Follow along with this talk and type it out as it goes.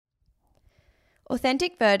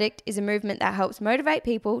Authentic Verdict is a movement that helps motivate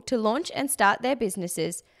people to launch and start their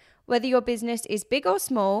businesses. Whether your business is big or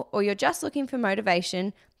small, or you're just looking for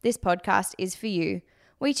motivation, this podcast is for you.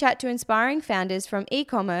 We chat to inspiring founders from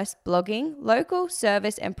e-commerce, blogging, local,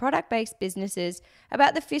 service, and product-based businesses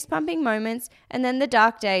about the fist-pumping moments and then the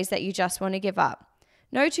dark days that you just want to give up.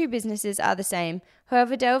 No two businesses are the same,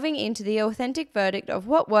 however, delving into the authentic verdict of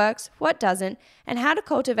what works, what doesn't, and how to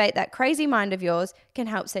cultivate that crazy mind of yours can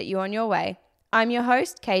help set you on your way. I'm your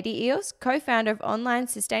host, Katie Eels, co-founder of online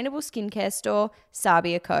sustainable skincare store,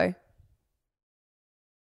 Sabia Co.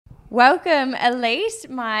 Welcome, Elise,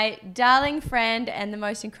 my darling friend and the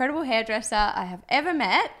most incredible hairdresser I have ever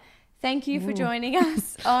met. Thank you for joining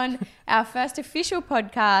us on our first official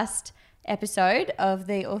podcast episode of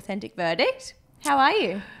the Authentic Verdict. How are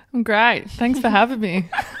you? I'm great. Thanks for having me.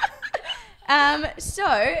 So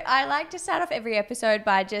I like to start off every episode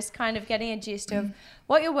by just kind of getting a gist of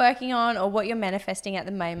what you're working on or what you're manifesting at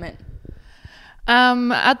the moment.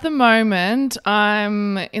 At the moment,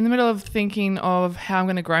 I'm in the middle of thinking of how I'm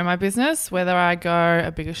going to grow my business, whether I go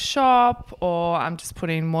a bigger shop or I'm just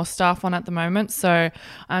putting more staff on at the moment. So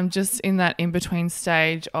I'm just in that in-between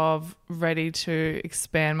stage of ready to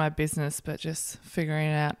expand my business, but just figuring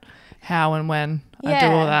out how and when I do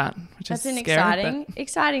all that, which That's is an scary,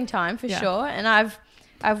 exciting time for sure. And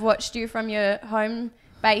I've watched you from your home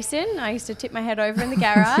basin. I used to tip my head over in the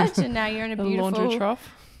garage, and now you're in a laundry trough.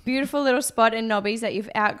 Beautiful little spot in Nobbies that you've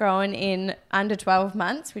outgrown in under 12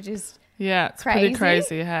 months, which is it's pretty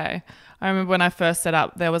crazy, hey. I remember when I first set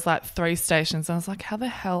up, there was like 3 stations. And I was like, how the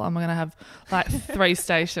hell am I going to have like 3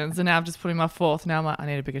 stations? And now I'm just putting my 4th. Now I'm like, I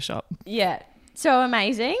need a bigger shop. Yeah, so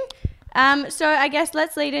amazing. So I guess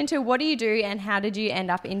let's lead into what do you do and how did you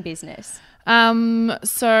end up in business? So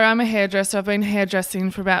I'm a hairdresser. I've been hairdressing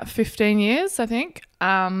for about 15 years, I think.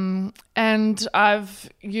 And I've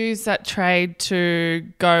used that trade to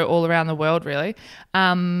go all around the world, really.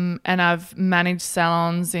 And I've managed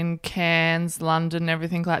salons in Cairns, London,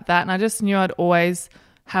 everything like that. And I just knew I'd always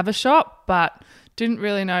have a shop, but didn't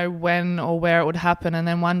really know when or where it would happen. And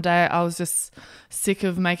then one day I was just sick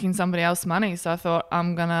of making somebody else money. So I thought,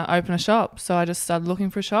 I'm going to open a shop. So I just started looking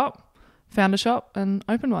for a shop, found a shop and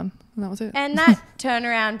opened one. And that was it. And that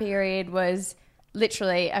turnaround period was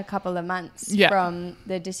literally a couple of months from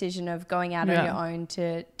the decision of going out on your own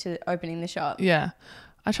to opening the shop. Yeah.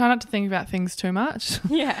 I try not to think about things too much.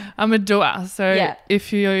 Yeah. I'm a doer. So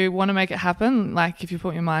if you want to make it happen, like if you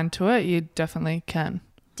put your mind to it, you definitely can.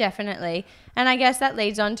 Definitely. And I guess that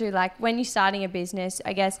leads on to like when you're starting a business,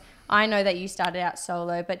 I guess I know that you started out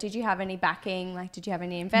solo, but did you have any backing? Like, did you have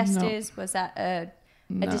any investors? No. Was that a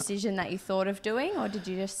decision that you thought of doing, or did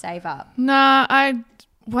you just save up? No, I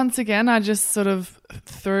just sort of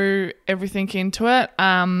threw everything into it.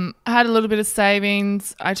 I had a little bit of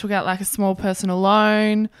savings. I took out like a small personal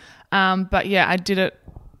loan. But yeah, I did it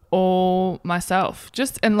all myself,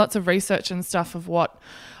 and lots of research and stuff of what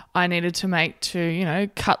I needed to make to,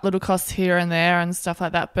 cut little costs here and there and stuff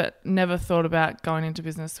like that, but never thought about going into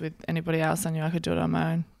business with anybody else. I knew I could do it on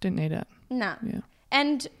my own. Didn't need it. No. Yeah.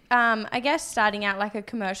 And I guess starting out like a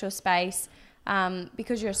commercial space,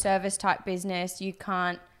 because you're a service type business, you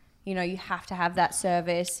can't, you have to have that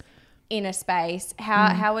service in a space.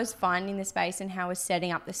 How was finding the space and how was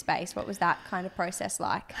setting up the space? What was that kind of process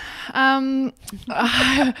like? When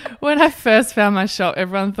I first found my shop,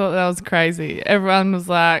 everyone thought that I was crazy. Everyone was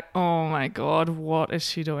like, oh my God, what is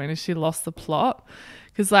she doing? Has she lost the plot?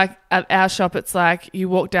 Because like at our shop, it's like you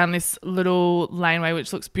walk down this little laneway,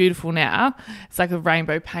 which looks beautiful now. It's like a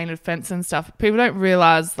rainbow painted fence and stuff. People don't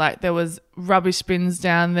realise like there was rubbish bins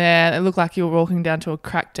down there. It looked like you were walking down to a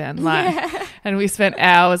crack den. And we spent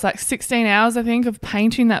hours, like 16 hours, I think, of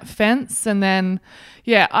painting that fence. And then,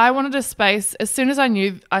 I wanted a space. As soon as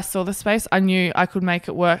I saw the space, I knew I could make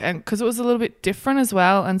it work. And because it was a little bit different as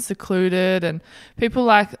well and secluded, and people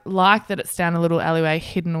like that it's down a little alleyway,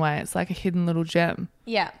 hidden away. It's like a hidden little gem.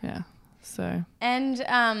 Yeah. Yeah. So.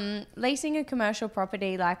 And leasing a commercial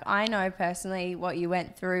property, like I know personally what you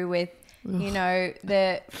went through with,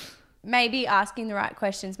 the maybe asking the right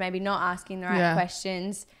questions, maybe not asking the right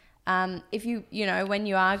questions. If when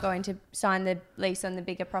you are going to sign the lease on the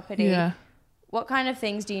bigger property, what kind of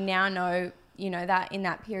things do you now know, that in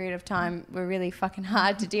that period of time were really fucking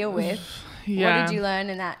hard to deal with? What did you learn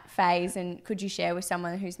in that phase? And could you share with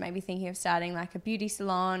someone who's maybe thinking of starting like a beauty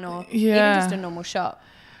salon or even just a normal shop?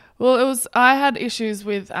 Well, I had issues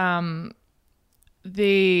with for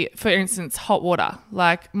instance, hot water.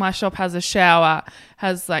 Like my shop has a shower,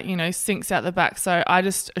 has like, sinks out the back. So I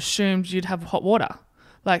just assumed you'd have hot water,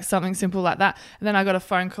 like something simple like that. And then I got a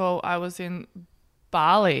phone call. I was in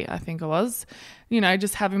Bali, I think it was.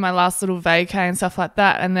 just having my last little vacay and stuff like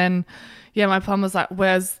that. And then, yeah, my plumber was like,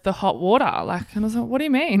 where's the hot water? Like, and I was like, what do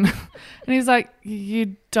you mean? And he's like,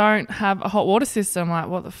 you don't have a hot water system. I'm like,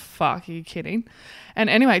 what the fuck? Are you kidding? And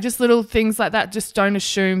anyway, just little things like that. Just don't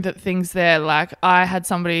assume that things there. Like I had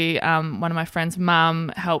somebody, one of my friends'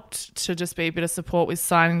 mum helped to just be a bit of support with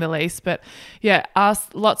signing the lease. But yeah, ask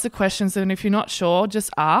lots of questions. And if you're not sure, just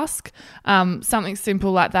ask. Something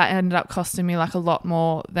simple like that ended up costing me like a lot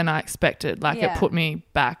more than I expected. Like it put me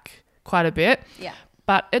back quite a bit. Yeah.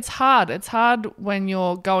 But it's hard. It's hard when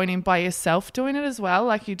you're going in by yourself doing it as well.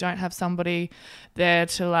 Like you don't have somebody there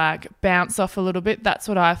to like bounce off a little bit. That's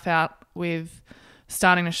what I felt with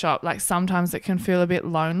starting a shop. Like sometimes it can feel a bit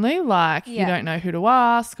lonely, like you don't know who to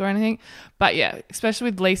ask or anything. But yeah,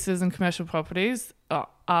 especially with leases and commercial properties,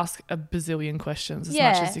 ask a bazillion questions as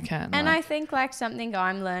much as you can. And I think like something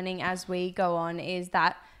I'm learning as we go on is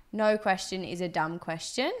that no question is a dumb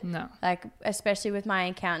question. No. Like, especially with my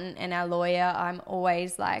accountant and our lawyer, I'm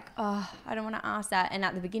always like, oh, I don't want to ask that. And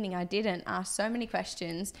at the beginning, I didn't ask so many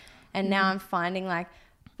questions. And now I'm finding like,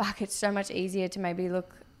 fuck, it's so much easier to maybe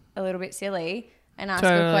look a little bit silly and ask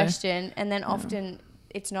a question. And then often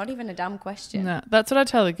it's not even a dumb question. No, that's what I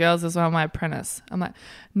tell the girls as well, my apprentice. I'm like,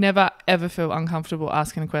 never, ever feel uncomfortable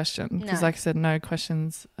asking a question. Because like I said, no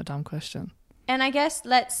question's a dumb question. And I guess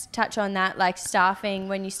let's touch on that, like staffing.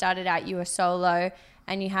 When you started out, you were solo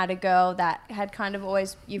and you had a girl that had kind of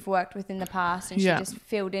always you've worked with in the past and she just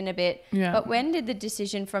filled in a bit. Yeah. But when did the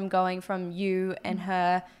decision from going from you and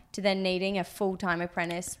her to then needing a full-time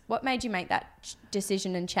apprentice, what made you make that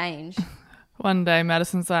decision and change? One day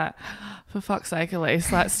Madison's like, for fuck's sake,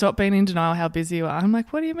 Elise, like stop being in denial how busy you are. I'm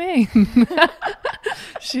like, what do you mean?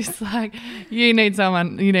 She's like, you need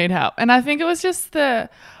someone, you need help. And I think it was just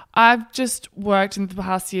I've just worked in the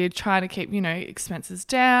past year trying to keep, expenses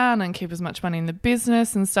down and keep as much money in the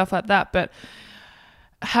business and stuff like that. But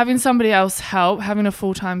having somebody else help, having a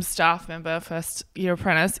full-time staff member, first year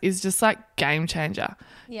apprentice is just like game changer.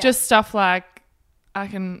 Yeah. Just stuff like I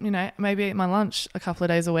can, maybe eat my lunch a couple of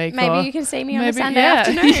days a week. Maybe you can see me on a Sunday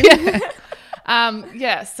afternoon.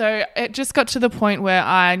 So it just got to the point where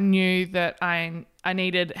I knew that I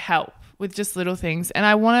needed help with just little things. And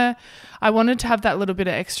I wanted to have that little bit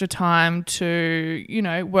of extra time to,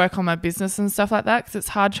 work on my business and stuff like that, because it's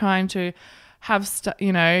hard trying to have,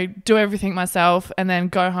 do everything myself and then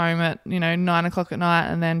go home at, 9 o'clock at night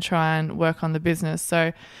and then try and work on the business.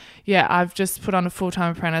 So, yeah, I've just put on a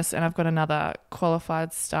full-time apprentice and I've got another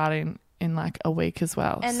qualified starting in like a week as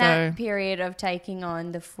well. And that period of taking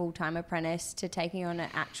on the full-time apprentice to taking on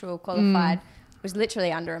an actual qualified was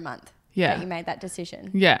literally under a month that you made that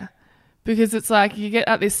decision. Yeah. Because it's like you get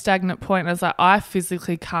at this stagnant point and it's like I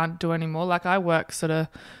physically can't do anymore. Like I work sort of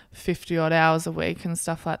 50 odd hours a week and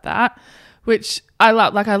stuff like that, which I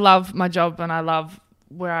love. Like I love my job and I love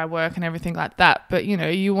where I work and everything like that. But,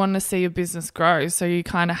 you want to see your business grow. So you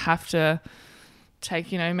kind of have to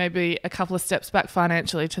take, maybe a couple of steps back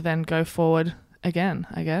financially to then go forward again,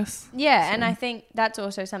 I guess. Yeah. So. And I think that's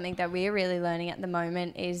also something that we're really learning at the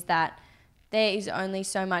moment is that there is only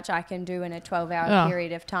so much I can do in a 12-hour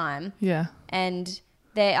period of time. Yeah. And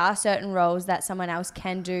there are certain roles that someone else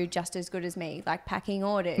can do just as good as me, like packing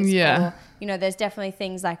orders. Yeah. Or, there's definitely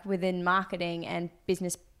things like within marketing and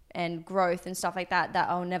business and growth and stuff like that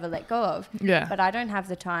I'll never let go of. Yeah. But I don't have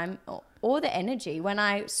the time or the energy. When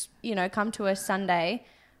I, come to a Sunday,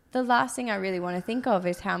 the last thing I really want to think of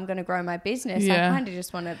is how I'm going to grow my business. Yeah. I kind of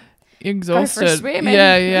just want to exhausted. Go for a swim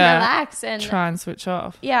and relax and try and switch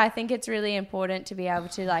off. Yeah, I think it's really important to be able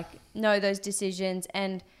to like know those decisions,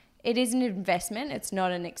 and it is an investment. It's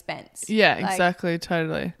not an expense. Yeah, exactly.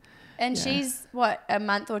 Totally. And she's a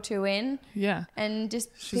month or two in. Yeah. And just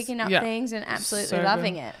picking up things and absolutely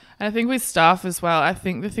loving it. And I think with staff as well, I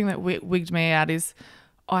think the thing that wigged me out is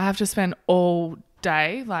I have to spend all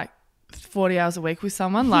day, like 40 hours a week with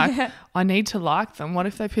someone. Like I need to like them. What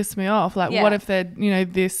if they piss me off? Like what if they're,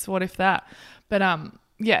 this, what if that? But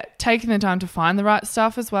taking the time to find the right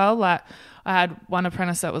stuff as well. Like I had one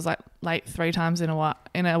apprentice that was like late 3 times in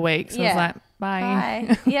a week. So I was like,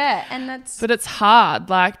 bye. Yeah. And that's but it's hard,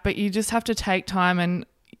 but you just have to take time, and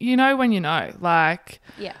when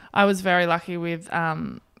I was very lucky with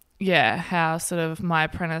how sort of my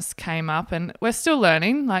apprentice came up, and we're still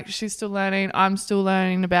learning. Like she's still learning, I'm still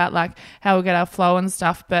learning about like how we get our flow and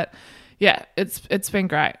stuff. But yeah, it's been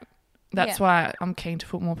great. That's why I'm keen to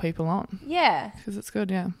put more people on. Yeah, because it's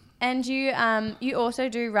good. Yeah. And you also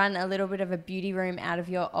do run a little bit of a beauty room out of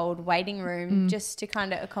your old waiting room just to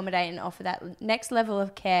kind of accommodate and offer that next level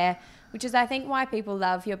of care, which is I think why people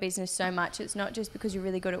love your business so much. It's not just because you're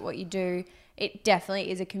really good at what you do. It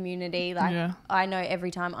definitely is a community. I know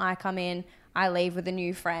every time I come in, I leave with a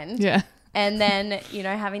new friend. Yeah. And then, you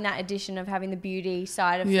know, having that addition of having the beauty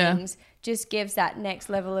side of things just gives that next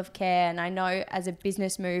level of care. And I know as a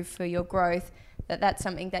business move for your growth that's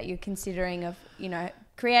something that you're considering of, you know,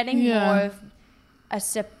 creating more of a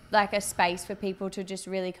space for people to just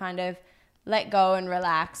really kind of let go and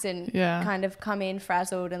relax and kind of come in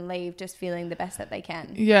frazzled and leave just feeling the best that they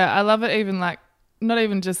can. Yeah, I love it. Even like, not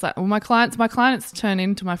even just like, well, my clients turn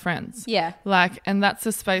into my friends. Yeah. Like, and that's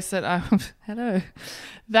the space that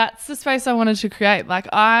that's the space I wanted to create. Like,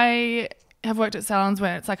 I have worked at salons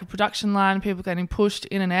where it's like a production line, people getting pushed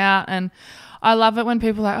in and out. And I love it when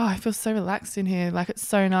people are like, oh, I feel so relaxed in here. Like, it's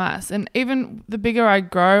so nice. And even the bigger I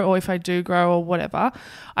grow, or if I do grow or whatever,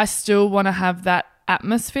 I still want to have that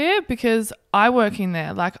atmosphere because I work in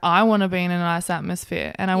there. Like, I want to be in a nice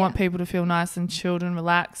atmosphere and I want people to feel nice and chilled and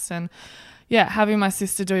relaxed. And having my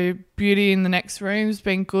sister do beauty in the next room's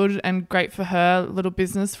been good and great for her little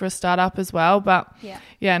business for a startup as well. But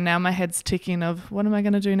now my head's ticking of what am I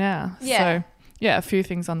going to do now? So a few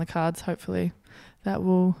things on the cards, hopefully that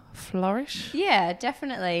will flourish. Yeah,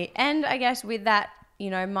 definitely. And I guess with that, you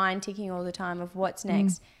know, mind ticking all the time of what's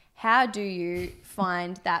next, how do you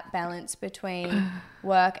find that balance between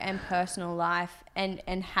work and personal life? And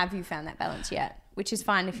have you found that balance yet? Which is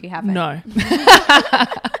fine if you haven't. No.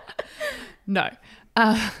 No.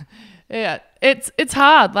 It's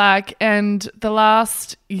hard. Like, and the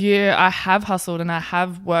last year I have hustled and I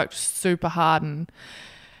have worked super hard, and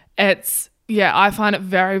I find it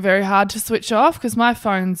very, very hard to switch off because my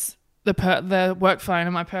phone's the work phone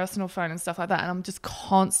and my personal phone and stuff like that, and I'm just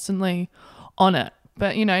constantly on it.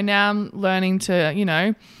 But, you know, now I'm learning to, you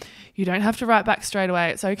know, you don't have to write back straight away.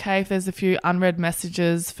 It's okay if there's a few unread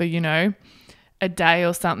messages for, you know, a day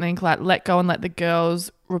or something. Like, let go and let the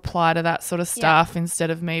girls reply to that sort of stuff instead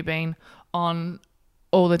of me being on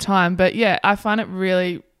all the time. But I find it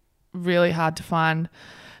really, really hard to find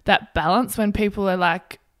that balance when people are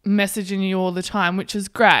like messaging you all the time, which is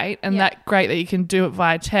great, and that great that you can do it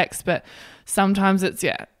via text, but sometimes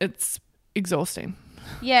it's exhausting.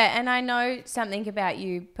 Yeah, and I know something about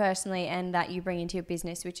you personally and that you bring into your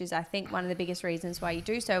business, which is I think one of the biggest reasons why you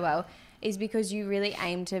do so well is because you really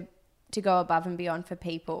aim to go above and beyond for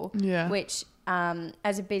people, which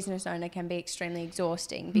as a business owner can be extremely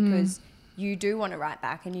exhausting because you do want to write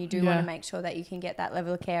back and you do want to make sure that you can get that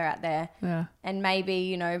level of care out there. Yeah. And maybe,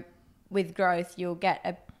 you know, with growth, you'll get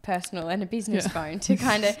a personal and a business phone to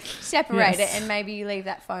kind of separate it, and maybe you leave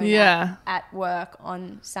that phone at work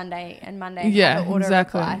on Sunday and Monday and have to order a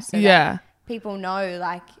reply so that people know,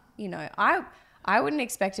 like, you know, I wouldn't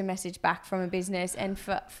expect a message back from a business, and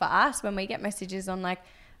for us when we get messages on like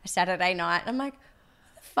a Saturday night, I'm like,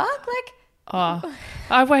 what the fuck? Like,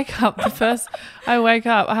 I wake up I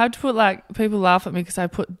have to put, like, people laugh at me because I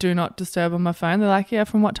put do not disturb on my phone. They're like, yeah,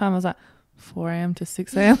 from what time? I was like, 4 a.m. to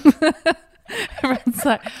 6 a.m. Everyone's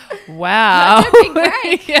like, wow. That's a big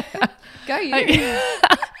break. Go you.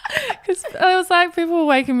 Because I was like, people were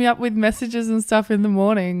waking me up with messages and stuff in the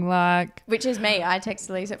morning, like. Which is me. I text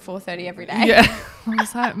Elise at 4:30 every day. Yeah. I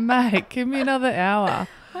was like, mate, give me another hour.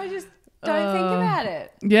 I just don't think about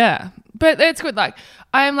it. Yeah. But it's good. Like,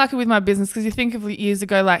 I am lucky with my business because you think of years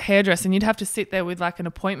ago, like hairdressing, you'd have to sit there with like an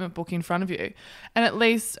appointment book in front of you. And at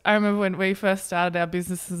least I remember when we first started our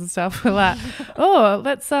businesses and stuff, we're like, oh,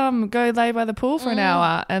 let's go lay by the pool for an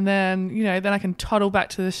hour. And then, you know, then I can toddle back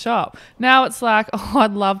to the shop. Now it's like, oh,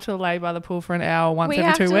 I'd love to lay by the pool for an hour once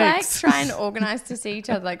every 2 weeks. We have to like try and organise to see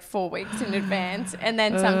each other like 4 weeks in advance. And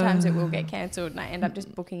then sometimes it will get cancelled and I end up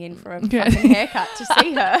just booking in for a fucking haircut to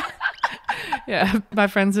see her. Yeah, my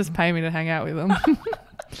friends just pay me to hang out with them.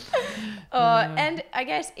 And I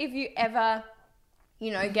guess if you ever,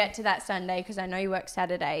 you know, get to that Sunday, because I know you work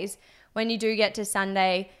Saturdays, when you do get to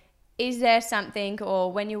Sunday, is there something,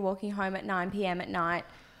 or when you're walking home at 9 p.m. at night,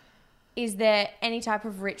 is there any type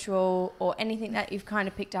of ritual or anything that you've kind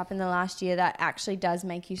of picked up in the last year that actually does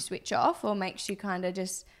make you switch off or makes you kind of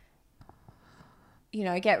just, you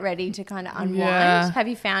know, get ready to kind of unwind? Yeah. Have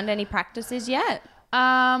you found any practices yet?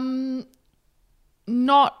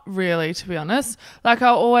 Not really, to be honest. Like,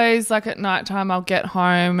 I'll always, like, at nighttime I'll get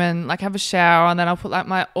home and like have a shower, and then I'll put like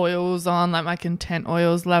my oils on, like my content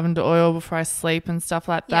oils, lavender oil before I sleep and stuff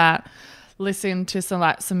like that. Listen to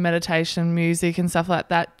some meditation music and stuff like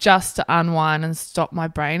that just to unwind and stop my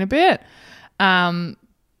brain a bit.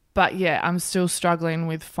 But yeah, I'm still struggling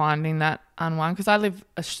with finding that unwind because I live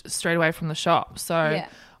straight away from the shop. So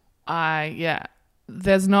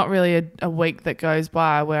there's not really a week that goes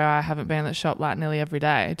by where I haven't been at the shop like nearly every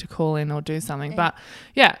day to call in or do something. But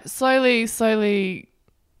yeah, slowly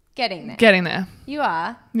getting there. Getting there. You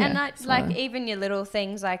are. Yeah, and like even your little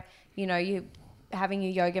things, like, you know, you having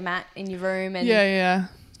your yoga mat in your room and Yeah.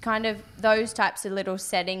 kind of those types of little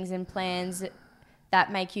settings and plans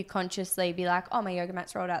that make you consciously be like, oh, my yoga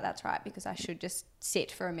mat's rolled out. That's right, because I should just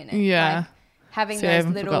sit for a minute. Yeah. Like having See, I those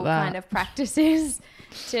even little forgot that. kind of practices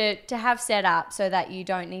to have set up so that you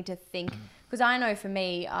don't need to think. Because I know for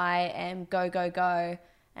me, I am go,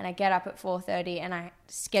 and I get up at 4:30 and I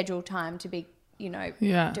schedule time to be,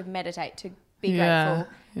 to meditate, to be grateful.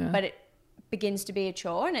 Yeah. But it begins to be a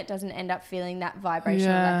chore and it doesn't end up feeling that vibration,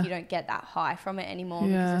 like you don't get that high from it anymore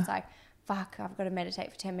because it's like, fuck, I've got to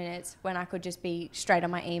meditate for 10 minutes when I could just be straight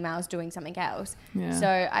on my emails doing something else. Yeah.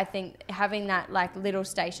 So I think having that like little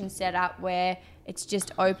station set up where it's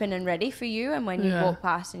just open and ready for you, and when you walk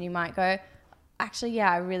past and you might go, actually,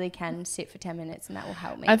 I really can sit for 10 minutes and that will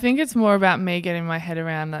help me. I think it's more about me getting my head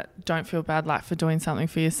around that don't feel bad like for doing something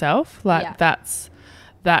for yourself. Like that's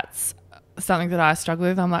something that I struggle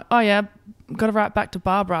with. I'm like, oh yeah, got to write back to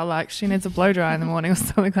Barbara, like she needs a blow dry in the morning or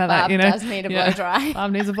something like that. Barb does need a blow dry.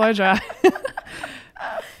 Barb needs a blow dry.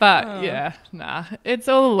 But it's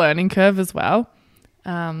all a learning curve as well.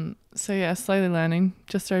 So yeah, slowly learning,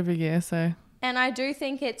 just over a year. So. And I do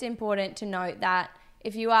think it's important to note that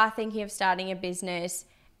if you are thinking of starting a business,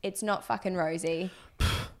 it's not fucking rosy.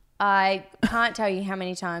 I can't tell you how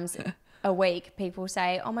many times a week people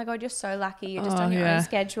say, oh my God, you're so lucky. You're just on your own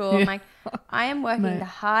schedule. I'm like, I am working the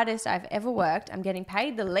hardest I've ever worked. I'm getting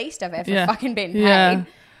paid the least I've ever fucking been paid. Yeah.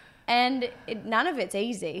 And none of it's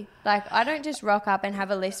easy. Like, I don't just rock up and have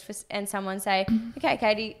a list and someone say, okay,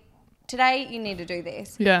 Katie, today you need to do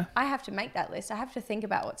this. Yeah. I have to make that list. I have to think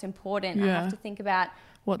about what's important. I have to think about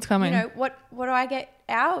what's coming. What do I get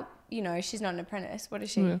out? She's not an apprentice. What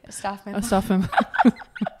is she? Yeah. A staff member? A staff member.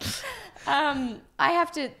 I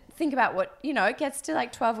have to think about what, it gets to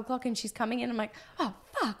like 12 o'clock and she's coming in. I'm like, oh,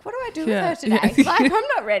 fuck, what do I do with her today? Yeah. Like, I'm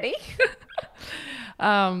not ready.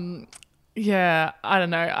 I don't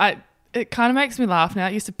know. It kind of makes me laugh now.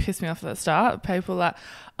 It used to piss me off at the start. People like,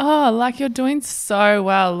 oh, like you're doing so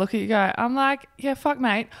well. Look at you go. I'm like, yeah, fuck,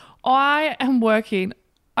 mate. I am working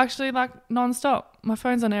actually like non-stop. My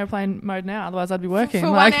phone's on airplane mode now. Otherwise I'd be working. For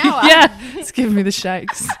like, 1 hour. Yeah, it's giving me the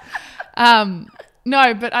shakes.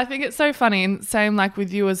 No, but I think it's so funny, and same like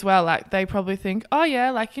with you as well. Like they probably think, oh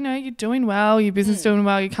yeah, like, you're doing well, your business doing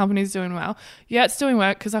well, your company's doing well. Yeah, it's doing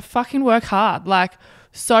work because I fucking work hard, like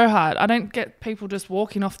so hard. I don't get people just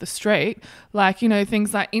walking off the street. Like,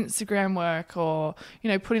 things like Instagram work or,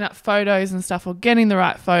 putting up photos and stuff or getting the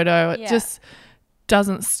right photo. It just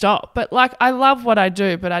doesn't stop. But like, I love what I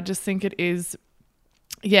do, but I just think it is,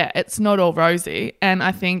 it's not all rosy. And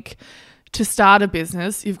I think to start a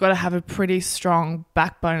business, you've got to have a pretty strong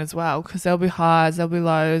backbone as well, because there'll be highs, there'll be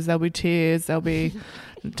lows, there'll be tears, there'll be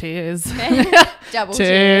tears. Double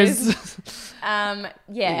tears.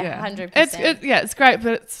 100%. It's great,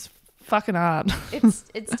 but it's fucking hard.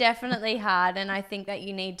 It's definitely hard, and I think that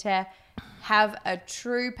you need to have a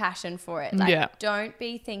true passion for it. Like, don't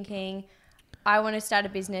be thinking, I want to start a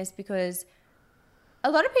business because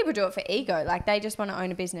a lot of people do it for ego. Like, they just want to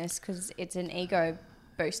own a business because it's an ego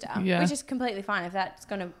booster, which is completely fine if that's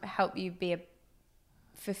going to help you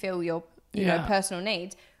fulfill your personal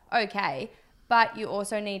needs. Okay, but you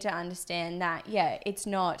also need to understand that it's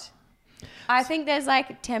not. I think there's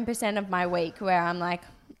like 10% of my week where I'm like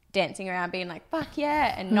dancing around being like fuck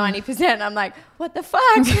yeah, and 90% I'm like what the fuck.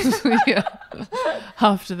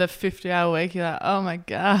 After the 50-hour week you're like, oh my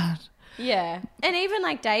God. And even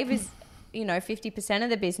like Dave is 50% of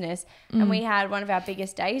the business, and we had one of our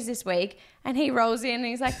biggest days this week, and he rolls in and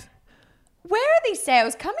he's like, where are these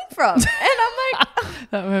sales coming from? And I'm like,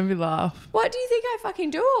 that made me laugh. What do you think I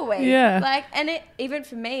fucking do all week? Like, and it, even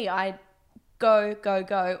for me, I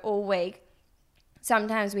go all week.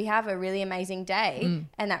 Sometimes we have a really amazing day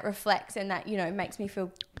and that reflects and that, makes me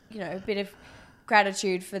feel, a bit of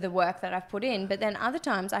gratitude for the work that I've put in. But then other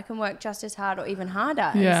times I can work just as hard or even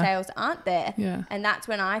harder and the sales aren't there. And that's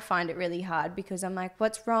when I find it really hard, because I'm like,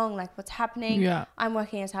 what's wrong? Like, what's happening? I'm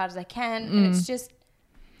working as hard as I can. And it's just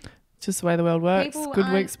the way the world works.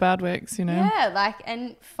 Good weeks, bad weeks,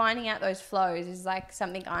 and finding out those flows is like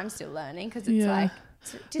something I'm still learning, because it's like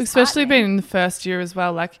especially being in the first year as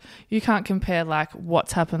well, like you can't compare like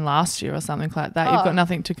what's happened last year or something like that. You've got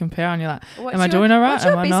nothing to compare and you're like, am I doing all right?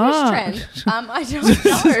 Am I not? Trend? I don't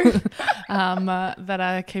know. That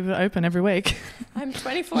I keep it open every week. I'm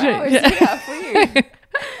 24 hours here for you.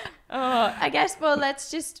 I guess,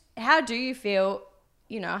 how do you feel,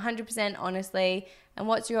 100% honestly, and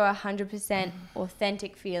what's your 100%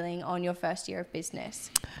 authentic feeling on your first year of business?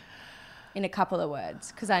 In a couple of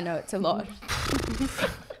words, because I know it's a lot.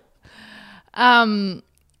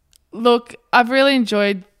 Look, I've really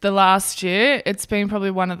enjoyed the last year. It's been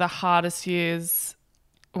probably one of the hardest years.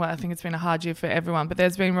 Well, I think it's been a hard year for everyone, but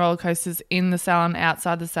there's been roller coasters in the salon,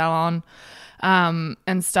 outside the salon,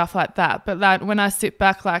 and stuff like that. But like when I sit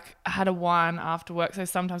back, like I had a wine after work, so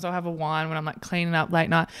sometimes I'll have a wine when I'm like cleaning up late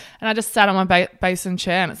night, and I just sat on my basin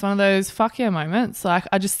chair, and it's one of those fuck yeah moments. Like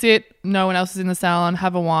I just sit, no one else is in the salon,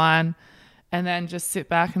 have a wine, and then just sit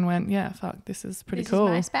back and went, yeah, fuck, this is pretty cool.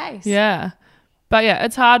 This is my space. Yeah. But yeah,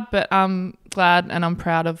 it's hard, but I'm glad and I'm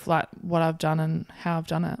proud of like what I've done and how I've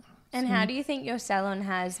done it. And how do you think your salon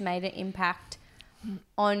has made an impact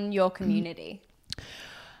on your community?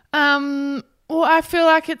 Well, I feel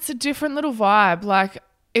like it's a different little vibe. Like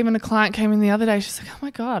even a client came in the other day. She's like, oh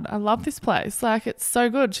my God, I love this place. Like it's so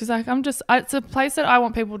good. She's like, it's a place that I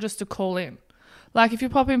want people just to call in. Like if you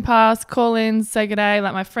pop in past, call in, say good day.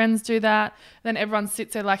 Like my friends do that. Then everyone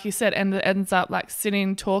sits there, like you said, and it ends up like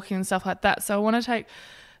sitting, talking and stuff like that. So I want to take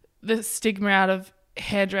the stigma out of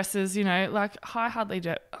hairdressers, you know, like I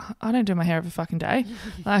don't do my hair every fucking day.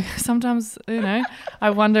 Like sometimes, you know, I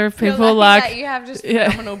wonder if people like that you have just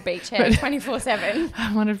phenomenal beach hair 24/7.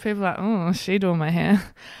 I wonder if people are like, oh, is she doing my hair?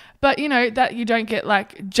 But you know that you don't get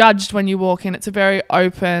like judged when you walk in. It's a very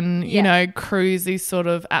open, you know, cruisy sort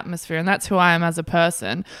of atmosphere, and that's who I am as a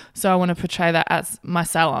person. So I want to portray that as my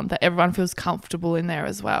salon, that everyone feels comfortable in there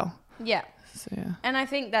as well. Yeah. So yeah. And I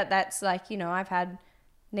think that that's like, you know, I've had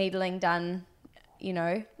needling done, you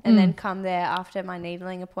know, and then come there after my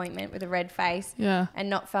needling appointment with a red face and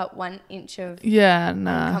not felt 1 inch of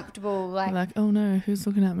uncomfortable. Like, oh no, who's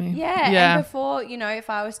looking at me? Yeah. And before, you know,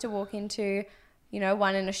 if I was to walk into, you know,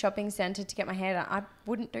 one in a shopping centre to get my hair done, I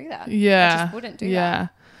wouldn't do that. Yeah. I just wouldn't do that.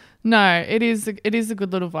 No, it is a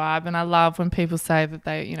good little vibe, and I love when people say that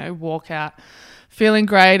they, you know, walk out feeling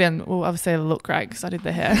great, and well, obviously they look great because I did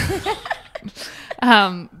their hair.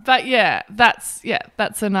 But yeah, that's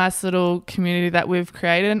a nice little community that we've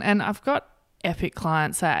created, and I've got epic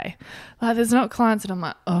clients, like there's not clients that I'm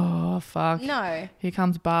like, oh fuck, no, here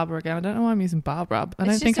comes Barbara again. I don't know why I'm using Barbara. I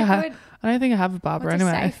don't think I have a Barbara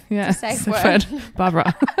anyway. It's a safe word.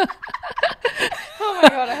 Barbara. Oh my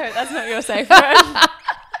God, I hope that's not your safe word.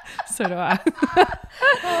 So do I.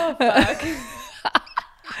 Oh fuck.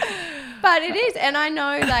 But it is, and I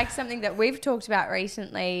know like something that we've talked about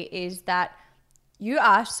recently is that you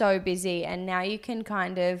are so busy, and now you can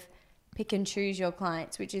kind of pick and choose your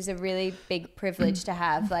clients, which is a really big privilege to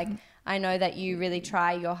have. Like I know that you really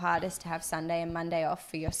try your hardest to have Sunday and Monday off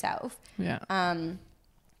for yourself. Yeah.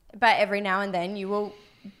 But every now and then you will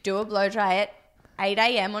do a blow dry at 8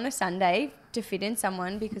 a.m. on a Sunday to fit in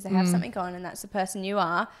someone because they have something on, and that's the person you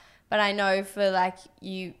are. But I know for like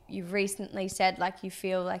you've recently said like you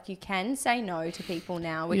feel like you can say no to people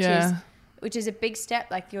now, which is a big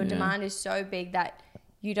step. Like your demand is so big that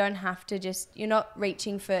you don't have to you're not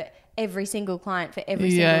reaching for every single client for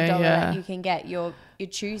every single dollar that you can get. You're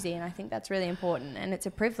choosy, and I think that's really important, and it's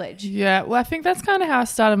a privilege. Yeah, well, I think that's kind of how I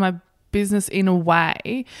started my business in a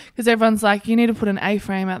way, because everyone's like, you need to put an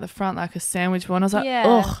A-frame out the front like a sandwich board. And I was like,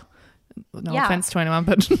 ugh. No offense to anyone,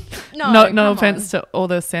 but no offense to all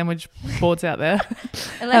the sandwich boards out there.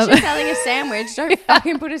 Unless you're selling a sandwich, don't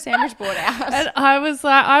fucking put a sandwich board out. And I was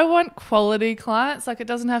like, I want quality clients. Like it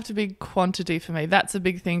doesn't have to be quantity for me. That's a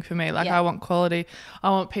big thing for me. Like I want quality. I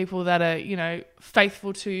want people that are, you know,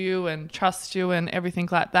 faithful to you and trust you and everything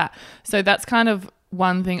like that. So that's kind of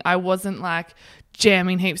one thing. I wasn't like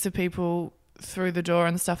jamming heaps of people through the door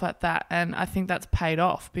and stuff like that, and I think that's paid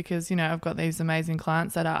off because, you know, I've got these amazing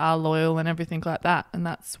clients that are loyal and everything like that, and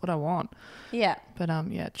that's what I want. But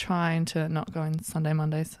trying to not go in Sunday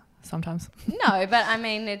Mondays sometimes. No, but I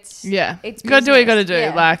mean it's you gotta do what you gotta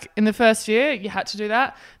do. Like in the first year you had to do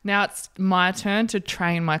that. Now it's my turn to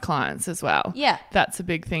train my clients as well. That's a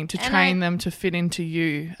big thing, to train them to fit into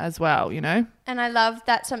you as well, you know. And I love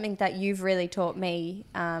that. Something that you've really taught me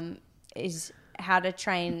is how to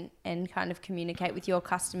train and kind of communicate with your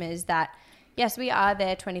customers that yes, we are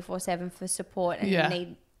there 24/7 for support and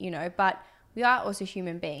need, you know, but we are also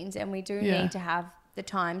human beings, and we do need to have the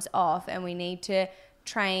times off, and we need to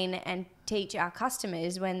train and teach our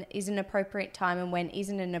customers when is an appropriate time and when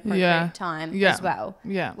isn't an appropriate time as well.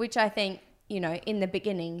 Which I think, you know, in the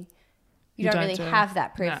beginning you don't really have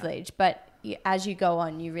that privilege, but as you go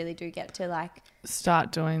on you really do get to like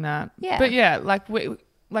start doing that. But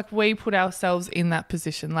we put ourselves in that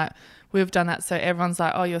position. Like we've done that. So everyone's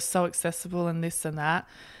like, oh, you're so accessible and this and that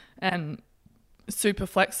and super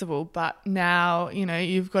flexible. But now, you know,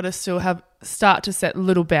 you've got to start to set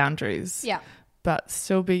little boundaries. But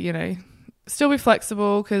still be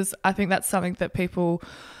flexible, because I think that's something that people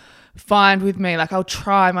find with me. Like I'll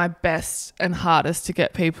try my best and hardest to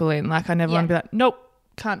get people in. Like I never want to be like, nope,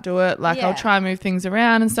 can't do it. Like Yeah. I'll try and move things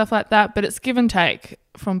around and stuff like that. But it's give and take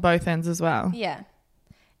from both ends as well. Yeah.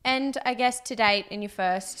 And I guess to date in your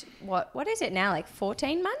first, what is it now, like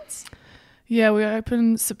 14 months? Yeah, we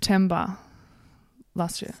opened September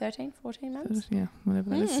last year. 13, 14 months? Yeah, whatever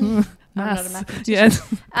that is. I'm not a Nice. mathematician. Yeah,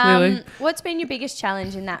 clearly. What's been your biggest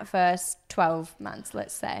challenge in that first 12 months,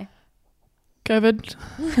 let's say? COVID.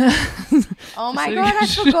 Oh my God, I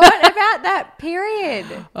forgot about that period.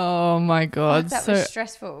 Oh my God. That So was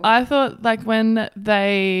stressful. I thought like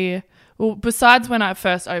besides when I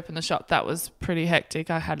first opened the shop, that was pretty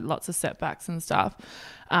hectic. I had lots of setbacks and stuff,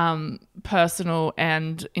 personal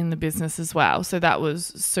and in the business as well. So that was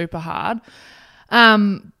super hard.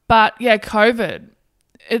 But yeah, COVID,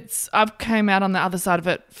 I've came out on the other side of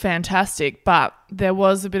it fantastic, but there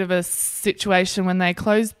was a bit of a situation when they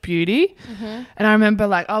closed beauty. Mm-hmm. And I remember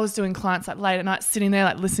like I was doing clients like late at night sitting there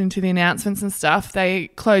like listening to the announcements and stuff. They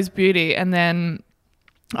closed beauty and then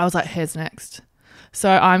I was like, hair's next.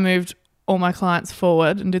 So I moved all my clients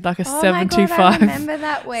forward and did like a Oh my God, I remember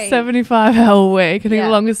that week. 75-hour week. I think Yeah.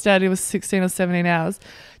 the longest day I did was 16 or 17 hours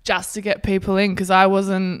just to get people in because I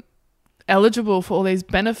wasn't eligible for all these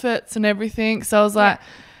benefits and everything. So I was like,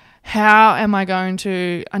 how am I going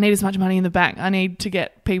to, I need as much money in the bank. I need to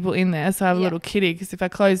get people in there so I have a Yeah. little kitty because if I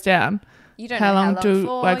close down, You don't how know long do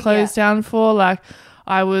for. I close down for? Like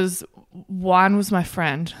wine was my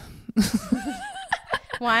friend.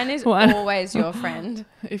 Wine is Wine. always your friend.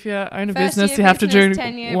 If you own a First business, year you have to business, do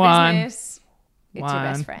 10-year wine. business, it's your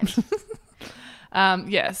best Wine. friend.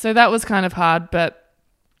 Yeah, so that was kind of hard, but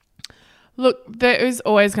look, there is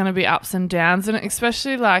always going to be ups and downs, and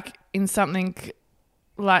especially like in something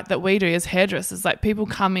like that we do as hairdressers, like people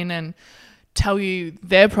come in and tell you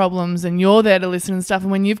their problems and you're there to listen and stuff,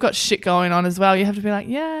 and when you've got shit going on as well, you have to be like,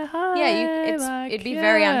 yeah, hi. Yeah, it'd be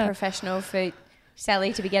very unprofessional for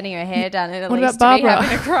Sally to be getting her hair done and What Elise about to be Barbara?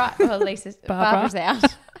 having a cry. Well, Lisa's, Barbara? Barbara's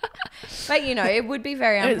out. But, you know, it would be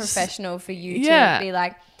very It's- unprofessional for you yeah. to be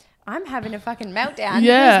like, I'm having a fucking meltdown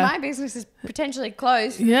Yeah. because my business is potentially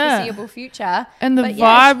closed for Yeah. the foreseeable future. And the But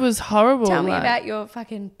yeah, vibe was horrible. Tell me like- about your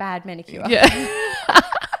fucking bad manicure. Yeah.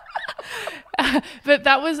 But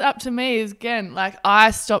that was up to me again. Like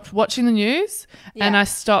I stopped watching the news and Yeah.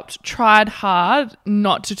 I tried hard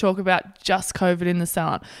not to talk about just COVID in the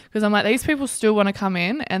salon because I'm like, these people still want to come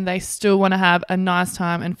in and they still want to have a nice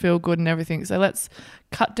time and feel good and everything. So let's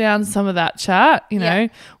cut down some of that chat, you know, Yeah.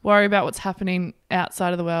 worry about what's happening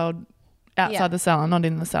outside of the world, outside Yeah. the salon, not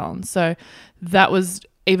in the salon. So that was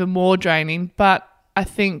even more draining. But I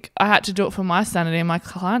think I had to do it for my sanity and my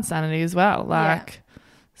client's sanity as well. Like,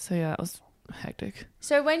 so yeah, it was hectic.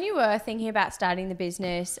 So when you were thinking about starting the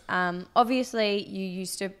business, obviously you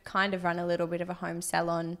used to kind of run a little bit of a home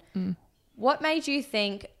salon. What made you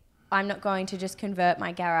think I'm not going to just convert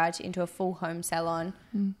my garage into a full home salon?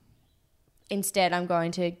 Instead, I'm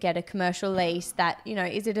going to get a commercial lease that, you know,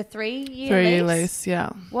 is it a 3-year lease, yeah.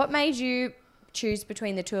 What made you choose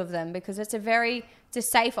between the two of them? Because it's a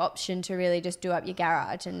safe option to really just do up your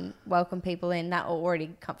garage and welcome people in that are already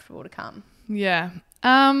comfortable to come. Yeah.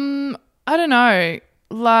 I don't know.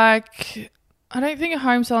 Like, I don't think a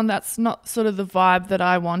home salon, that's not sort of the vibe that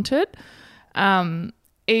I wanted.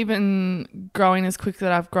 Even growing as quick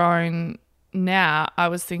that I've grown now, I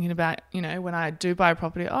was thinking about, you know, when I do buy a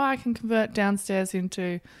property, I can convert downstairs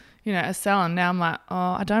into, you know, a salon. Now I'm like,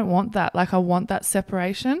 I don't want that. Like, I want that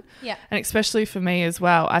separation. Yeah. And especially for me as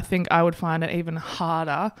well, I think I would find it even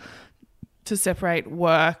harder to separate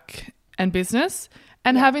work and business.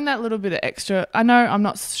 And having that little bit of extra, I know I'm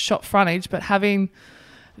not shop frontage, but having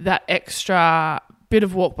that extra bit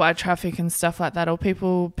of walk by traffic and stuff like that, or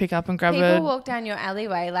people pick up and grab People walk down your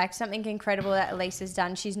alleyway, like something incredible that Elise has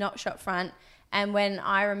done. She's not shop front. And when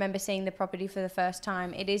I remember seeing the property for the first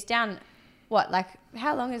time, it is down,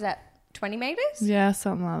 how long is that? 20 metres? Yeah,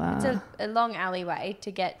 something like that. It's a long alleyway to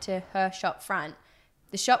get to her shop front.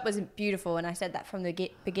 The shop wasn't beautiful, and I said that from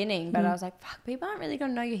the beginning, but I was like, fuck, people aren't really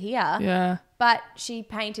going to know you're here. Yeah. But she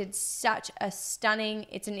painted such a stunning,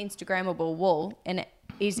 it's an Instagrammable wall, and it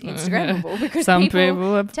is Instagrammable because Some people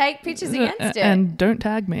people take pictures against it. And don't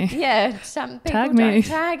tag me. Yeah, some people Tag don't me.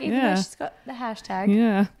 tag, even Yeah. though she's got the hashtag.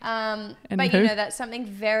 Yeah. But you Anywho. know, that's something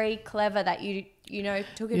very clever that you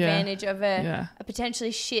took Yeah. advantage of a Yeah.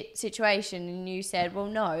 potentially shit situation, and you said, well,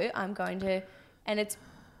 no, I'm going to, and it's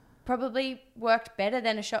probably worked better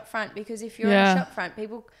than a shop front, because if you're in Yeah. a shop front,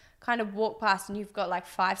 people kind of walk past and you've got like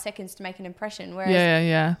 5 seconds to make an impression, whereas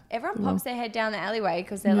Yeah. everyone pops their head down the alleyway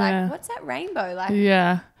because they're Yeah. like, what's that rainbow? Like,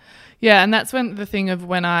 Yeah. Yeah. And that's when the thing of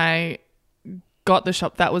when I got the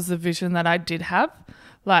shop, that was the vision that I did have.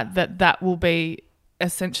 Like that will be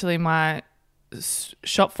essentially my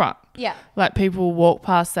shop front. Yeah. Like people walk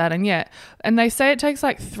past that and they say it takes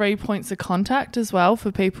like 3 points of contact as well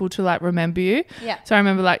for people to like remember you. Yeah. So I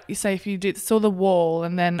remember like you say if you saw the wall,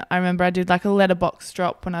 and then I remember I did like a letterbox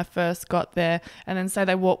drop when I first got there, and then say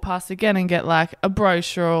they walk past again and get like a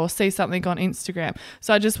brochure or see something on Instagram.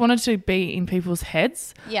 So I just wanted to be in people's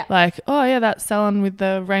heads. Yeah. Like, oh yeah, that's Salon with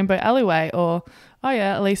the rainbow alleyway, or oh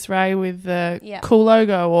yeah, Elise Ray with the cool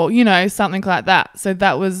logo, or, you know, something like that. So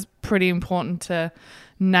that was pretty important to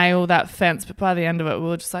nail that fence. But by the end of it, we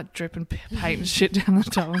were just like dripping paint and shit down the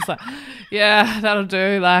top. I was like, yeah, that'll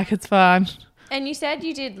do. Like, it's fine. And you said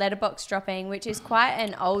you did letterbox dropping, which is quite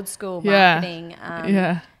an old school marketing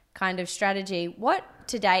kind of strategy. What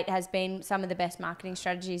to date has been some of the best marketing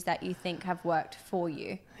strategies that you think have worked for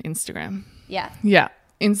you? Instagram. Yeah. Yeah.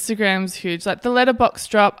 Instagram's huge. Like the letterbox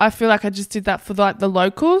drop, I feel like I just did that for like the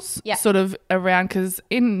locals sort of around, because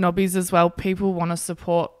in Nobbies as well, people want to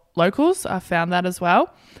support locals. I found that as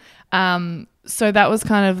well. So that was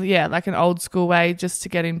kind of, like an old school way just to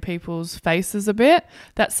get in people's faces a bit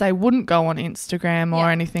that say wouldn't go on Instagram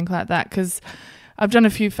or anything like that, because I've done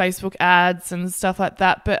a few Facebook ads and stuff like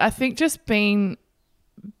that. But I think just being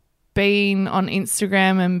on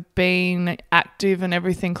Instagram and being active and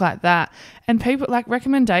everything like that, and people like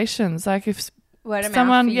recommendations, like if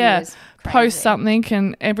someone posts something,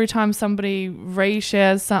 and every time somebody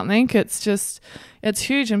reshares something, it's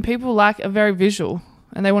huge, and people are very visual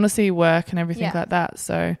and they want to see your work and everything like that.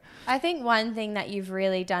 So I think one thing that you've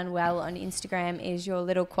really done well on Instagram is your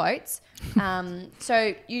little quotes.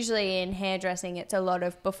 So usually in hairdressing, it's a lot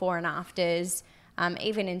of before and afters.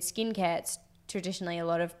 Even in skincare, it's traditionally a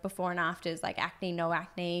lot of before and afters, like acne, no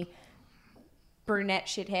acne, brunette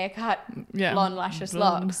shit haircut, blonde lashes,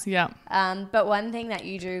 locks. Yeah. But one thing that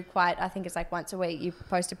you do I think it's like once a week, you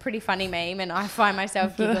post a pretty funny meme, and I find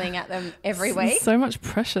myself giggling at them every week. So much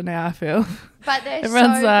pressure now, I feel. But they're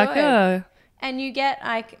everyone's so like, good. oh. And you get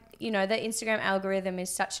like, you know, the Instagram algorithm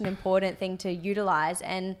is such an important thing to utilize.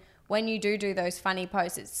 And when you do those funny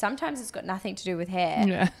posts, sometimes it's got nothing to do with hair.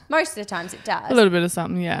 Yeah. Most of the times it does. A little bit of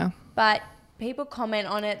something, yeah. But people comment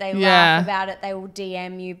on it, they laugh about it, they will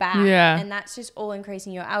DM you back. Yeah. And that's just all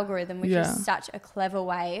increasing your algorithm, which is such a clever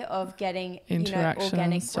way of getting,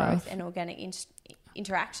 organic growth and organic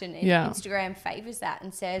interaction. And Instagram favors that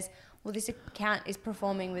and says, well, this account is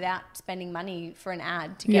performing without spending money for an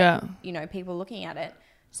ad to get, people looking at it.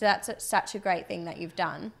 So that's such a great thing that you've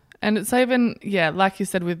done. And it's even, like you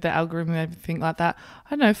said, with the algorithm and everything like that, I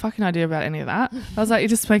had no fucking idea about any of that. I was like, you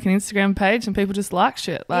just make an Instagram page and people just like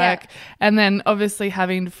shit. And then obviously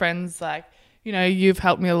having friends like, you've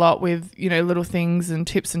helped me a lot with, little things and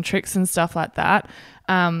tips and tricks and stuff like that.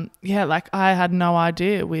 Like I had no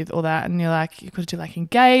idea with all that. And you're like, you could do like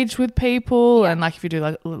engage with people and like if you do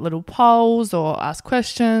like little polls or ask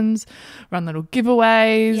questions, run little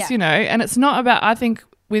giveaways, and it's not about, I think,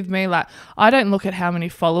 with me, like I don't look at how many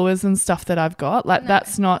followers and stuff that I've got, like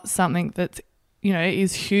that's not something that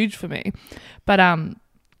is huge for me, but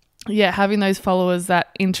having those followers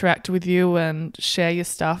that interact with you and share your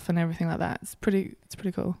stuff and everything like that, it's pretty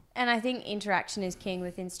cool. And I think interaction is king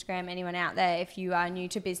with Instagram. Anyone out there, if you are new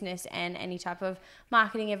to business, and any type of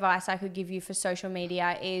marketing advice I could give you for social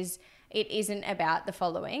media is it isn't about the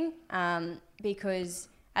following, because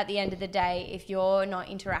at the end of the day, if you're not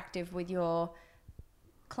interactive with your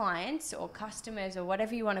clients or customers or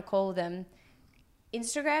whatever you want to call them,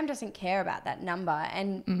 Instagram doesn't care about that number,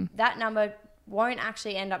 and that number won't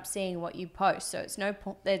actually end up seeing what you post. So it's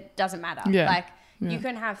it doesn't matter. You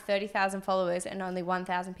can have 30,000 followers and only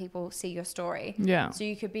 1,000 people see your story. So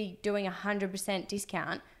you could be doing 100%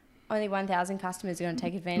 discount. Only 1,000 customers are going to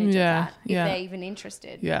take advantage of that if they're even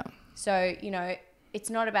interested. So, it's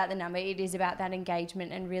not about the number. It is about that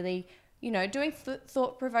engagement and really, doing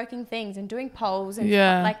thought-provoking things and doing polls and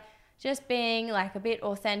like just being like a bit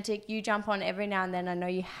authentic. You jump on every now and then. I know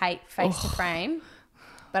you hate face-to-frame,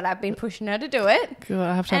 but I've been pushing her to do it. God,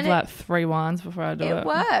 I have to have like 3 wines before I do it. It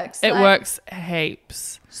works. It works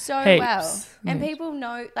heaps. So well. And people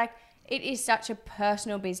know, like, it is such a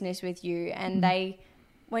personal business with you, and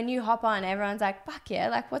when you hop on, everyone's like, fuck yeah,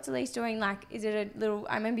 like what's Elise doing? Like, is it a little,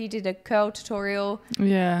 I remember you did a curl tutorial,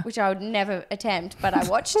 which I would never attempt, but I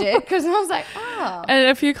watched it because I was like, oh. And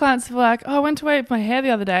a few clients were like, oh, I went to wave my hair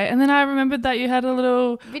the other day, and then I remembered that you had a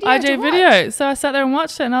little IG video. So I sat there and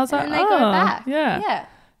watched it, and I was like, and they go back. Yeah.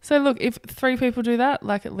 So look, if 3 people do that,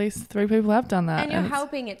 like at least 3 people have done that. And you're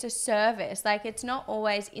helping. It's a service. Like it's not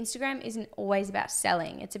always, Instagram isn't always about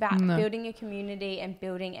selling. It's about building a community and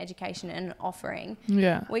building education and offering.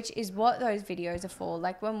 Which is what those videos are for.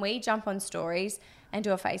 Like when we jump on stories, and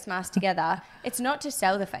do a face mask together, it's not to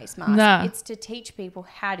sell the face mask. Nah. It's to teach people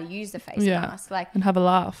how to use the face Yeah. mask. Like, And have a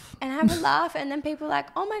laugh. and have a laugh. And then people are like,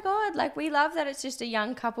 oh my God, like we love that it's just a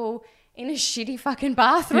young couple in a shitty fucking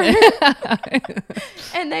bathroom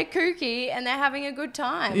and they're kooky and they're having a good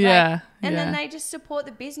time. Yeah. Like, and then yeah. they just support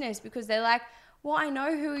the business because they're like, well, I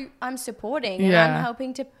know who I'm supporting and Yeah. I'm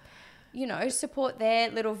helping to, you know, support their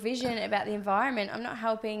little vision about the environment. I'm not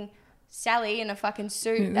helping Sally in a fucking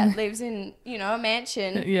suit that lives in, you know, a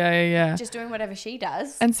mansion Yeah. just doing whatever she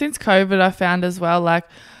does. And since COVID, I found as well, like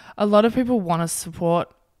a lot of people want to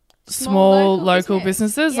support small local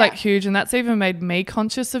businesses, Yeah. like huge. And that's even made me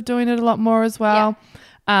conscious of doing it a lot more as well.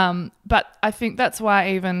 But I think that's why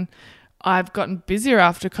even I've gotten busier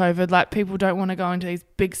after COVID. Like people don't want to go into these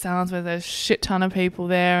big salons where there's a shit ton of people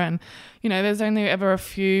there. And, you know, there's only ever a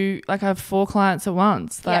few, like I have 4 clients at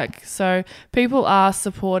once. Like, so people are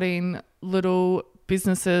supporting little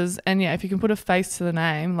businesses. And yeah, if you can put a face to the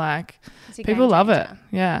name, like It's a people game love it. changer.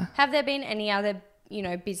 Yeah. Have there been any other, you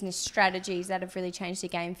know, business strategies that have really changed the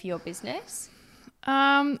game for your business?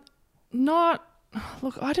 Not,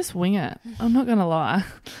 look, I just wing it. I'm not going to lie.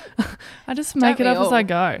 I just make it Don't we up as I all?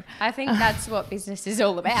 go. I think that's what business is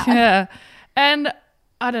all about. Yeah. And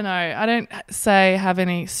I don't know. I don't say have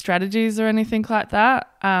any strategies or anything like that.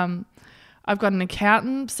 I've got an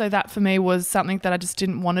accountant. So that for me was something that I just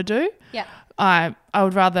didn't want to do. Yeah. I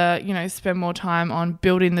would rather, you know, spend more time on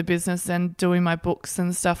building the business and doing my books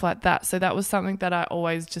and stuff like that. So that was something that I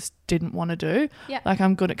always just didn't want to do. Yeah. Like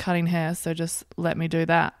I'm good at cutting hair, so just let me do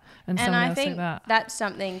that. And someone I else do think that. that's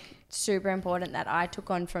something super important that I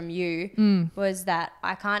took on from you was that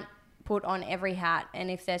I can't put on every hat.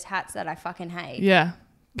 And if there's hats that I fucking hate, Yeah.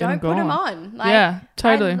 don't put them on. Like, Yeah,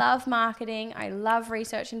 totally. I love marketing. I love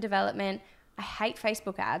research and development. I hate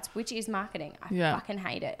Facebook ads, which is marketing. I Yeah. fucking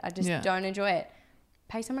hate it. I just Yeah. don't enjoy it.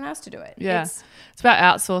 Pay someone else to do it. Yeah. It's, It's about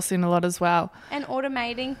outsourcing a lot as well. and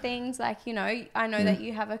automating things like, you know, I know that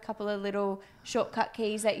you have a couple of little shortcut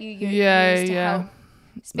keys that you use to help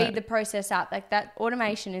speed the process up. Like that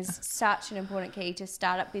automation is such an important key to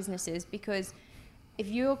startup businesses because if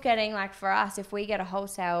you're getting, like for us, if we get a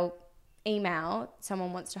wholesale email,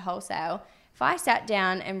 someone wants to wholesale, if I sat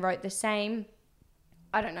down and wrote the same,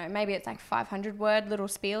 I don't know, maybe it's like 500 word little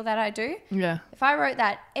spiel that I do. Yeah. If I wrote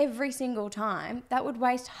that every single time, that would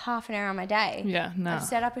waste half an hour of my day. Yeah. No. I've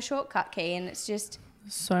set up a shortcut key and it's just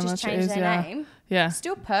So much change easier. their name. Yeah. It's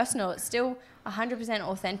still personal. It's still 100%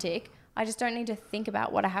 authentic. I just don't need to think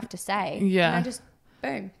about what I have to say. Yeah. And I just,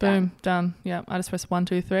 boom. Boom. Done. Yeah. I just press 1,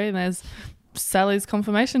 2, 3 and there's Sally's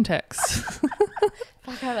confirmation text.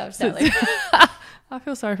 Fuck, I love Sally. I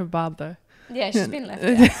feel sorry for Barb though. Yeah, she's been left out.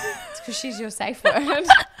 It's because she's your safe word. I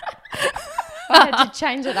had to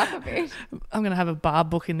change it up a bit. I'm going to have a Barb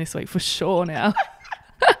booking this week for sure now.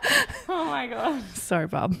 Oh my God. Sorry,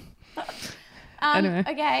 Barb. Anyway.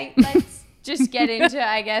 Okay, let's just get into,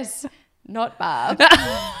 I guess, not Barb.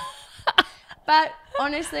 But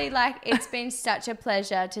honestly, like, it's been such a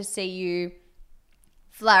pleasure to see you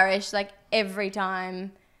flourish. Like, every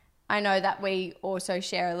time, I know that we also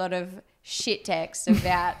share a lot of shit texts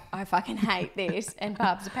about, I fucking hate this, and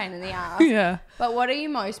Barb's a pain in the ass. Yeah. But what are you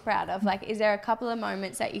most proud of? Like, is there a couple of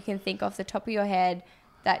moments that you can think off the top of your head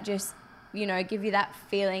that just, you know, give you that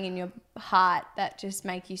feeling in your heart that just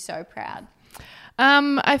make you so proud?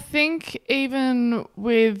 I think even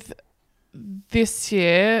with this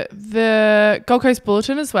year, the Gold Coast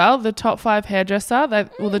Bulletin as well, the top 5 hairdresser,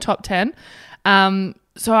 the top 10.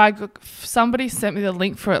 So somebody sent me the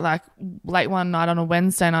link for it like late one night on a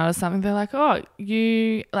Wednesday night or something. They're like, oh,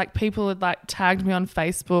 you, like people had like tagged me on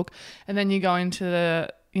Facebook and then you go into the,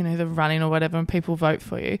 you know, the running or whatever and people vote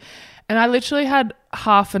for you. And I literally had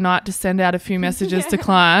half a night to send out a few messages to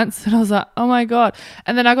clients and I was like, oh my God.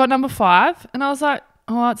 And then I got number 5 and I was like,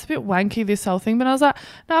 oh, it's a bit wanky, this whole thing. But I was like,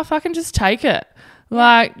 no, if I can just take it.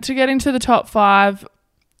 Like to get into the top 5,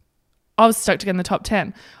 I was stoked to get in the top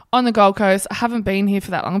 10. On the Gold Coast, I haven't been here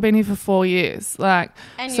for that long. I've been here for 4 years. Like,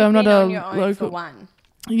 And so you've I'm been not on a your own local for one.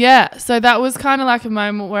 Yeah, so that was kind of like a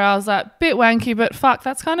moment where I was like, bit wanky, but fuck,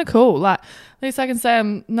 that's kind of cool. Like, at least I can say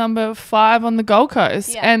I'm number 5 on the Gold Coast.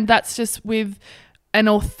 Yeah. And that's just with an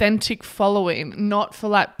authentic following, not for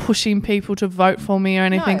like pushing people to vote for me or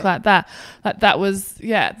anything No. like that. Like that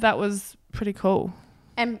was pretty cool.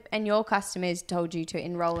 And your customers told you to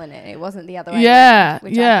enroll in it. It wasn't the other way Yeah, around,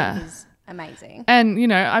 which yeah. I think is amazing. And, you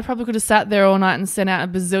know, I probably could have sat there all night and sent out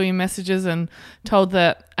a bazillion messages and told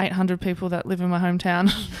the 800 people that live in my hometown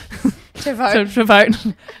To vote. to vote.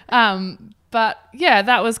 But, yeah,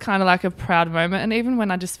 that was kind of like a proud moment. And even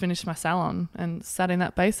when I just finished my salon and sat in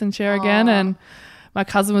that basin chair again Aw. and my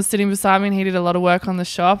cousin was sitting beside me and he did a lot of work on the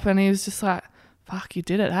shop and he was just like, fuck, you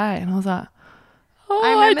did it, hey? And I was like, oh,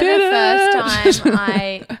 I remember did the first it.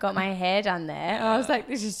 time I got my hair done there. I was like,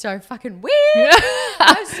 this is so fucking weird.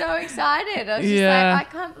 I was so excited. I was just Yeah. like, I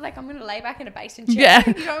can't, like, I'm going to lay back in a basin chair. Yeah,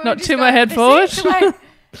 You don't wanna not just tip go, my head "This forward." is-" Like,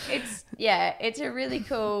 it's a really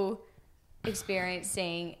cool experience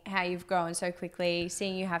seeing how you've grown so quickly,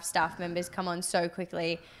 seeing you have staff members come on so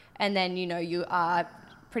quickly, and then, you know, you are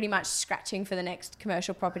pretty much scratching for the next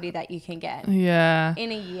commercial property that you can get. Yeah.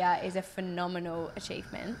 In a year is a phenomenal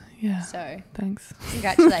achievement. Yeah. So Thanks.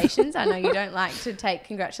 congratulations. I know you don't like to take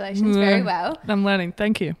congratulations very well. I'm learning.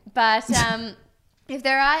 Thank you. But if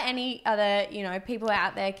there are any other, you know, people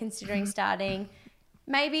out there considering starting,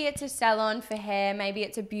 maybe it's a salon for hair, maybe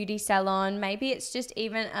it's a beauty salon, maybe it's just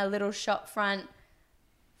even a little shop front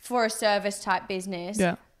for a service type business.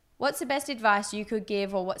 Yeah. What's the best advice you could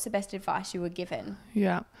give, or what's the best advice you were given?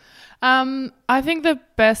 Yeah. I think the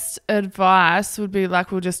best advice would be,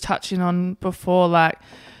 like we were just touching on before, like,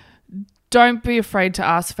 don't be afraid to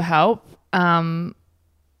ask for help.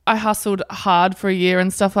 I hustled hard for a year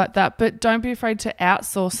and stuff like that, but don't be afraid to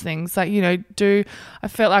outsource things. Like, you know, I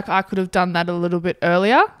felt like I could have done that a little bit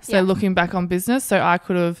earlier. So looking back on business, so I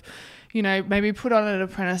could have, you know, maybe put on an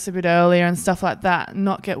apprentice a bit earlier and stuff like that,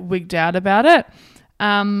 not get wigged out about it.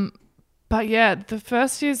 But yeah, the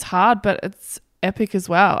first year's hard, but it's epic as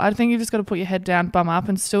well. I think you just got to put your head down, bum up,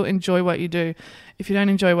 and still enjoy what you do. If you don't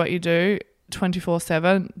enjoy what you do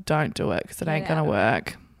 24/7, don't do it, because it ain't going to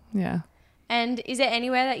work. Yeah. And is there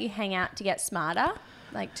anywhere that you hang out to get smarter?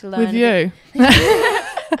 Like to learn? With you.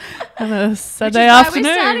 On a Saturday Which is afternoon.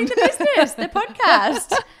 why we're starting the business, the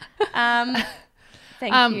podcast.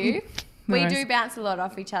 Thank you. We nice. do bounce a lot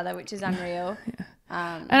off each other, which is unreal.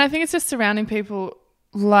 And I think it's just surrounding people.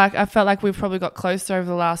 Like, I felt like we've probably got closer over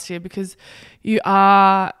the last year, because you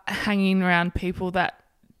are hanging around people that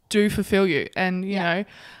do fulfill you and, you know,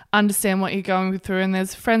 understand what you're going through. And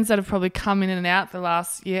there's friends that have probably come in and out the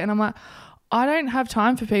last year, and I'm like, I don't have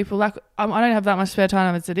time for people. Like, I don't have that much spare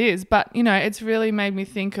time as it is. But, you know, it's really made me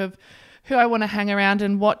think of who I want to hang around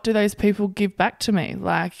and what do those people give back to me.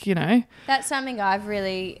 Like, you know. That's something I've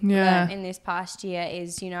really learned in this past year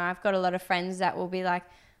is, you know, I've got a lot of friends that will be like,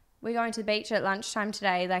 we're going to the beach at lunchtime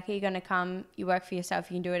today. Like, are you going to come? You work for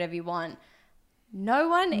yourself. You can do whatever you want. No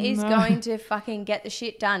one is going to fucking get the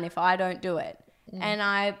shit done if I don't do it. And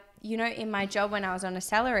I, you know, in my job when I was on a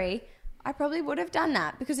salary, I probably would have done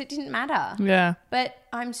that because it didn't matter. Yeah. But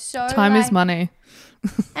I'm so time is money.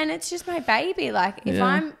 And it's just my baby. Like, if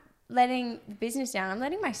I'm letting the business down, I'm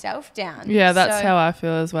letting myself down. Yeah, that's how I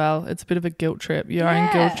feel as well. It's a bit of a guilt trip. Your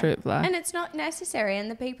own guilt trip. Like. And it's not necessary.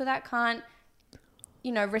 And the people that can't,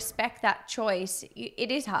 you know, respect that choice,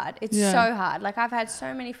 it is hard. It's so hard. Like, I've had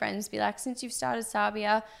so many friends be like, since you've started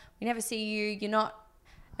Sabia, we never see you. You're not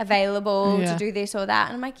available to do this or that.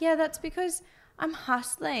 And I'm like, yeah, that's because I'm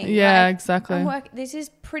hustling. Yeah, like, exactly. This is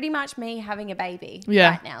pretty much me having a baby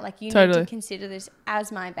right now. Like, you need to consider this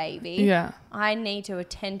as my baby. Yeah. I need to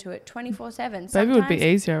attend to it 24/7. Baby would be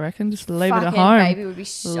easier, I reckon. Just leave it at home. Baby would be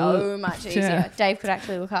so much easier. Yeah. Dave could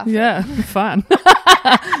actually look after it. Fine.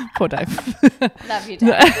 Poor Dave. Love you,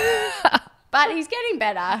 Dave. But he's getting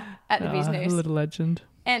better at the business. A little legend.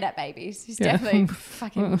 And at babies. He's definitely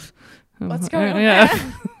fucking... What's going on there?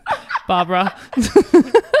 Barbara.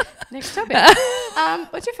 Next topic.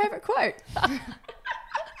 What's your favourite quote?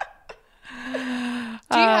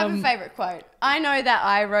 Do you have a favourite quote? I know that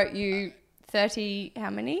I wrote you 30,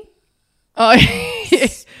 how many? Oh,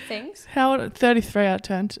 things. How old? 33 I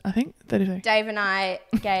turned, I think. 33. Dave and I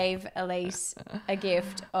gave Elise a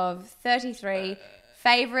gift of 33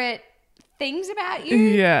 favourite things about you.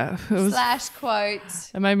 Yeah. /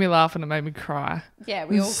 quotes. It made me laugh and it made me cry. Yeah,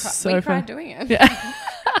 we all cried. So we cried doing it. Yeah.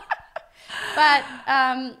 But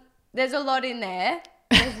there's a lot in there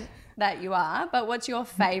that you are. But what's your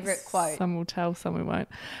favourite quote? Some will tell, some we won't.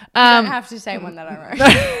 You don't have to say one that I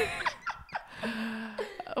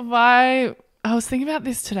wrote. I was thinking about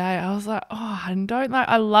this today. I was like,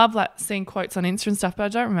 I love like seeing quotes on Insta and stuff, but I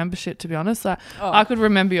don't remember shit, to be honest. Like, I could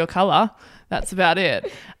remember your colour. That's about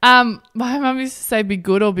it. My mum used to say, be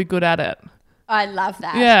good or be good at it. I love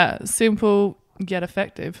that. Yeah. Simple yet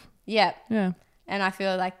effective. Yeah. Yeah. And I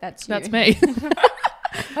feel like that's you. That's me.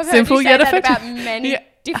 I've Simple heard you say yet that effective. about many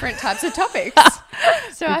different types of topics.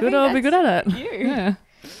 So be I good think or that's be good at it. You. Yeah.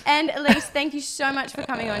 And Elise, thank you so much for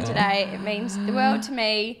coming on today. It means the world to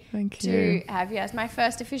me to have you as my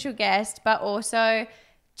first official guest, but also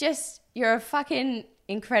just you're a fucking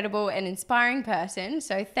incredible and inspiring person.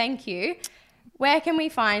 So thank you. Where can we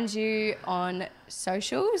find you on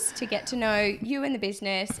socials to get to know you and the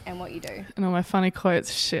business and what you do? And all my funny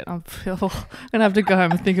quotes. Shit, I'm going to have to go home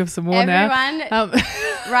and think of some more now. Everyone,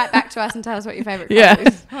 write back to us and tell us what your favourite quote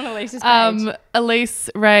is on Elise's page. Elise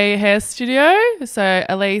Ray Hair Studio. So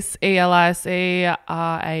Elise, ELICE-RAE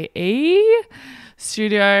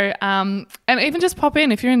Studio. And even just pop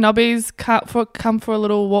in. If you're in Nobbies, come for a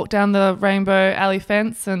little walk down the Rainbow Alley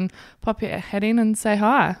fence and pop your head in and say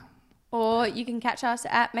hi. Or you can catch us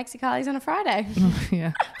at Mexicali's on a Friday.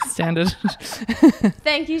 Yeah, standard.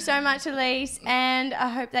 Thank you so much, Elise. And I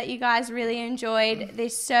hope that you guys really enjoyed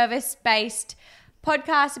this service-based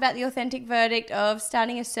podcast about the authentic verdict of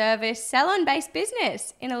starting a service salon-based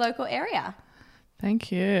business in a local area.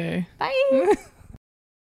 Thank you. Bye.